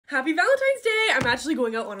Happy Valentine's Day! I'm actually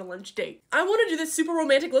going out on a lunch date. I want to do this super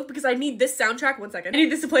romantic look because I need this soundtrack. One second. I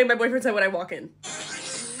need this to play in my boyfriend's head when I walk in.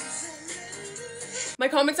 My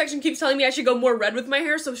comment section keeps telling me I should go more red with my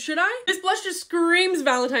hair, so should I? This blush just screams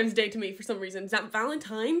Valentine's Day to me for some reason. Is that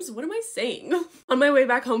Valentine's? What am I saying? On my way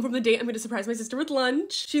back home from the date, I'm gonna surprise my sister with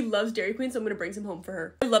lunch. She loves Dairy Queen, so I'm gonna bring some home for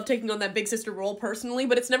her. I love taking on that big sister role personally,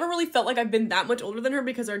 but it's never really felt like I've been that much older than her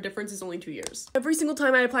because our difference is only 2 years. Every single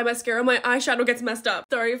time I apply mascara, my eyeshadow gets messed up.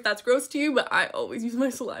 Sorry if that's gross to you, but I always use my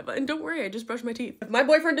saliva. And don't worry, I just brush my teeth. If my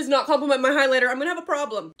boyfriend does not compliment my highlighter, I'm gonna have a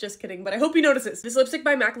problem. Just kidding, but I hope he notices. This lipstick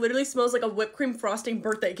by MAC literally smells like a whipped cream frosting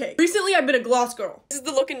birthday cake. Recently, I've been a gloss girl. This is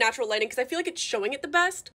the look in natural lighting because I feel like it's showing it the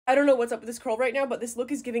best. I don't know what's up with this curl right now, but this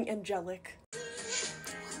look is giving angelic.